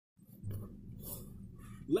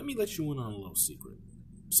let me let you in on a little secret.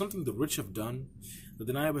 Something the rich have done that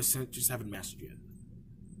the 9% just haven't mastered yet.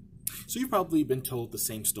 So you've probably been told the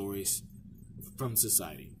same stories from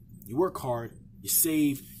society. You work hard, you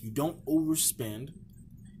save, you don't overspend,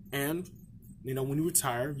 and, when you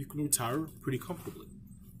retire, you can retire pretty comfortably.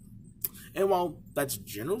 And while that's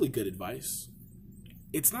generally good advice,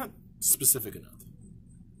 it's not specific enough.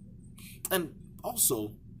 And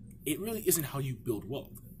also, it really isn't how you build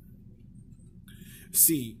wealth.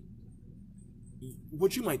 See,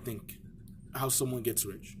 what you might think how someone gets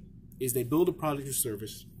rich is they build a product or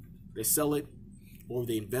service, they sell it, or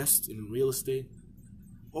they invest in real estate,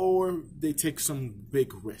 or they take some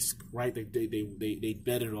big risk, right? They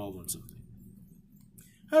bet it all on something.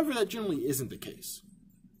 However, that generally isn't the case.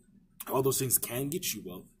 All those things can get you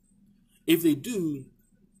wealth. If they do,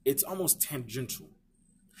 it's almost tangential,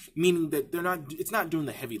 meaning that it's not doing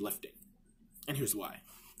the heavy lifting. And here's why.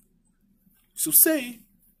 So say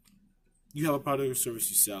you have a product or service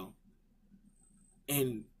you sell,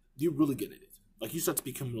 and you're really good at it. Like, you start to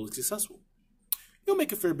become really successful. You'll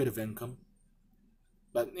make a fair bit of income,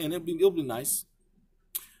 and it'll be nice.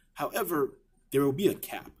 However, there will be a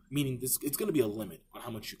cap, meaning it's going to be a limit on how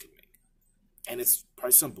much you can make. And it's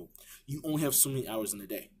pretty simple. You only have so many hours in a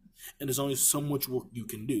day, and there's only so much work you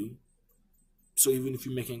can do. So even if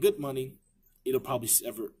you're making good money, it'll probably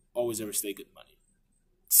always stay good money.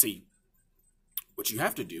 See, what you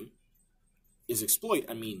have to do is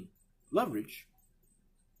leverage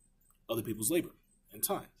other people's labor and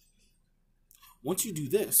time. Once you do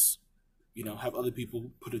this, have other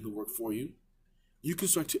people put in the work for you, you can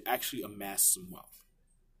start to actually amass some wealth.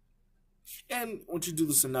 And once you do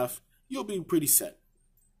this enough, you'll be pretty set.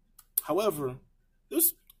 However,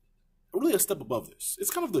 there's really a step above this.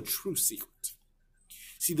 It's kind of the true secret.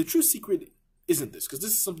 See, the true secret isn't this, because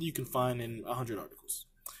this is something you can find in 100 articles.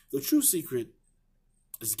 The true secret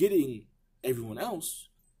is getting everyone else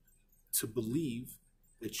to believe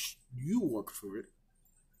that you work for it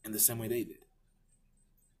in the same way they did.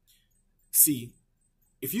 See,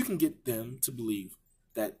 if you can get them to believe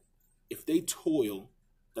that if they toil,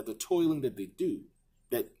 that the toiling that they do,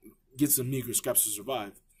 that gets them meager scraps to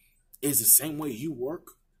survive, is the same way you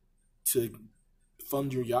work to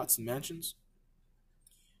fund your yachts and mansions,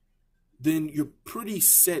 then you're pretty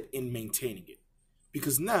set in maintaining it.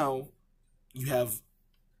 Because now you have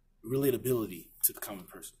relatability to the common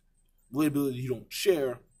person. Relatability you don't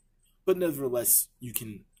share, but nevertheless you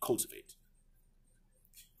can cultivate.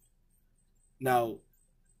 Now,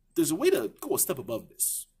 there's a way to go a step above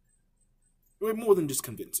this. We're more than just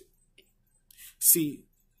convincing. See,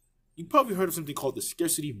 you've probably heard of something called the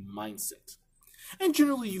scarcity mindset. And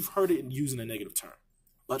generally you've heard it used in a negative term.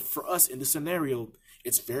 But for us in this scenario,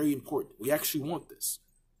 it's very important. We actually want this.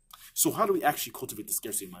 So how do we actually cultivate the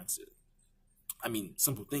scarcity mindset?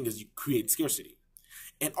 Simple thing is you create scarcity.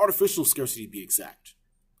 And artificial scarcity to be exact.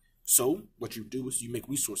 So what you do is you make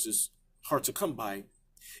resources hard to come by,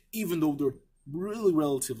 even though they're really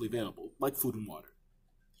relatively available, like food and water.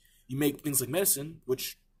 You make things like medicine,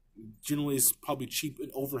 which generally is probably cheap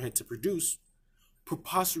in overhead to produce,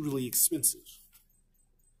 preposterously expensive.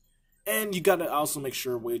 And you gotta also make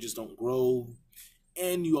sure wages don't grow,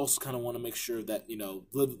 and you also kind of want to make sure that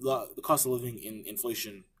the cost of living and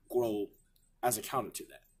inflation grow as a counter to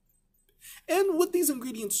that. And with these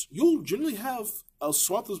ingredients, you'll generally have a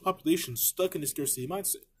swath of the population stuck in the scarcity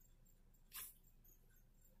mindset.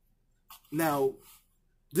 Now,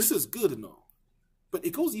 this is good and all, but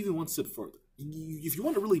it goes even one step further. If you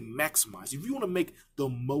want to really maximize, if you want to make the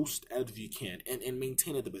most out of it you can and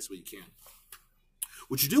maintain it the best way you can,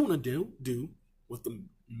 what you do want to do with the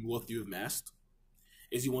wealth you've amassed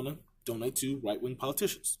is you want to donate to right-wing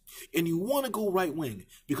politicians. And you want to go right-wing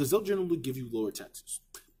because they'll generally give you lower taxes.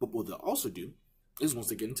 But what they'll also do is once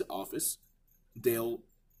they get into office, they'll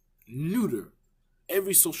neuter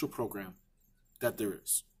every social program that there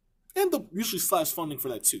is. And they'll usually slash funding for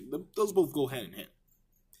that too. Those both go hand in hand.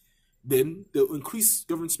 Then they'll increase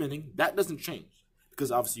government spending. That doesn't change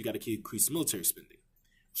because obviously you got to increase military spending.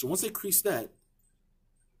 So once they increase that,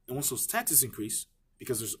 and once those taxes increase,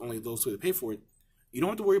 because there's only those who pay for it, you don't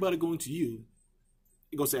have to worry about it going to you.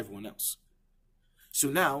 It goes to everyone else. So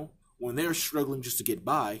now, when they're struggling just to get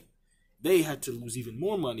by, they had to lose even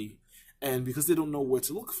more money, and because they don't know where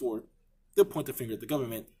to look for it, they'll point their finger at the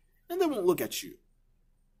government, and they won't look at you.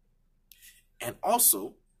 And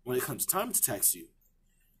also, when it comes time to tax you,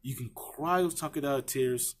 you can cry those tuck it out of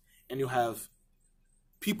tears, and you'll have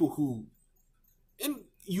people who, and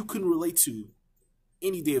you can relate to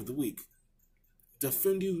any day of the week,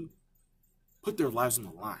 defend you, put their lives on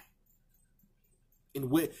the line in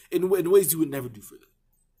ways you would never do for them.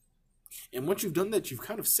 And once you've done that, you've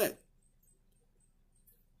kind of set.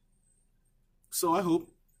 So I hope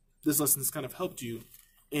this lesson has kind of helped you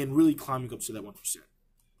in really climbing up to that 1%.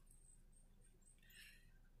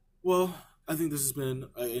 Well, I think this has been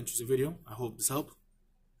an interesting video. I hope this helped.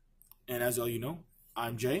 And as all you know,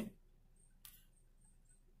 I'm Jay.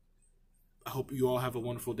 I hope you all have a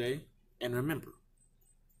wonderful day. And remember,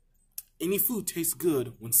 any food tastes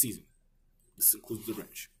good when seasoned. This includes the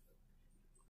ranch.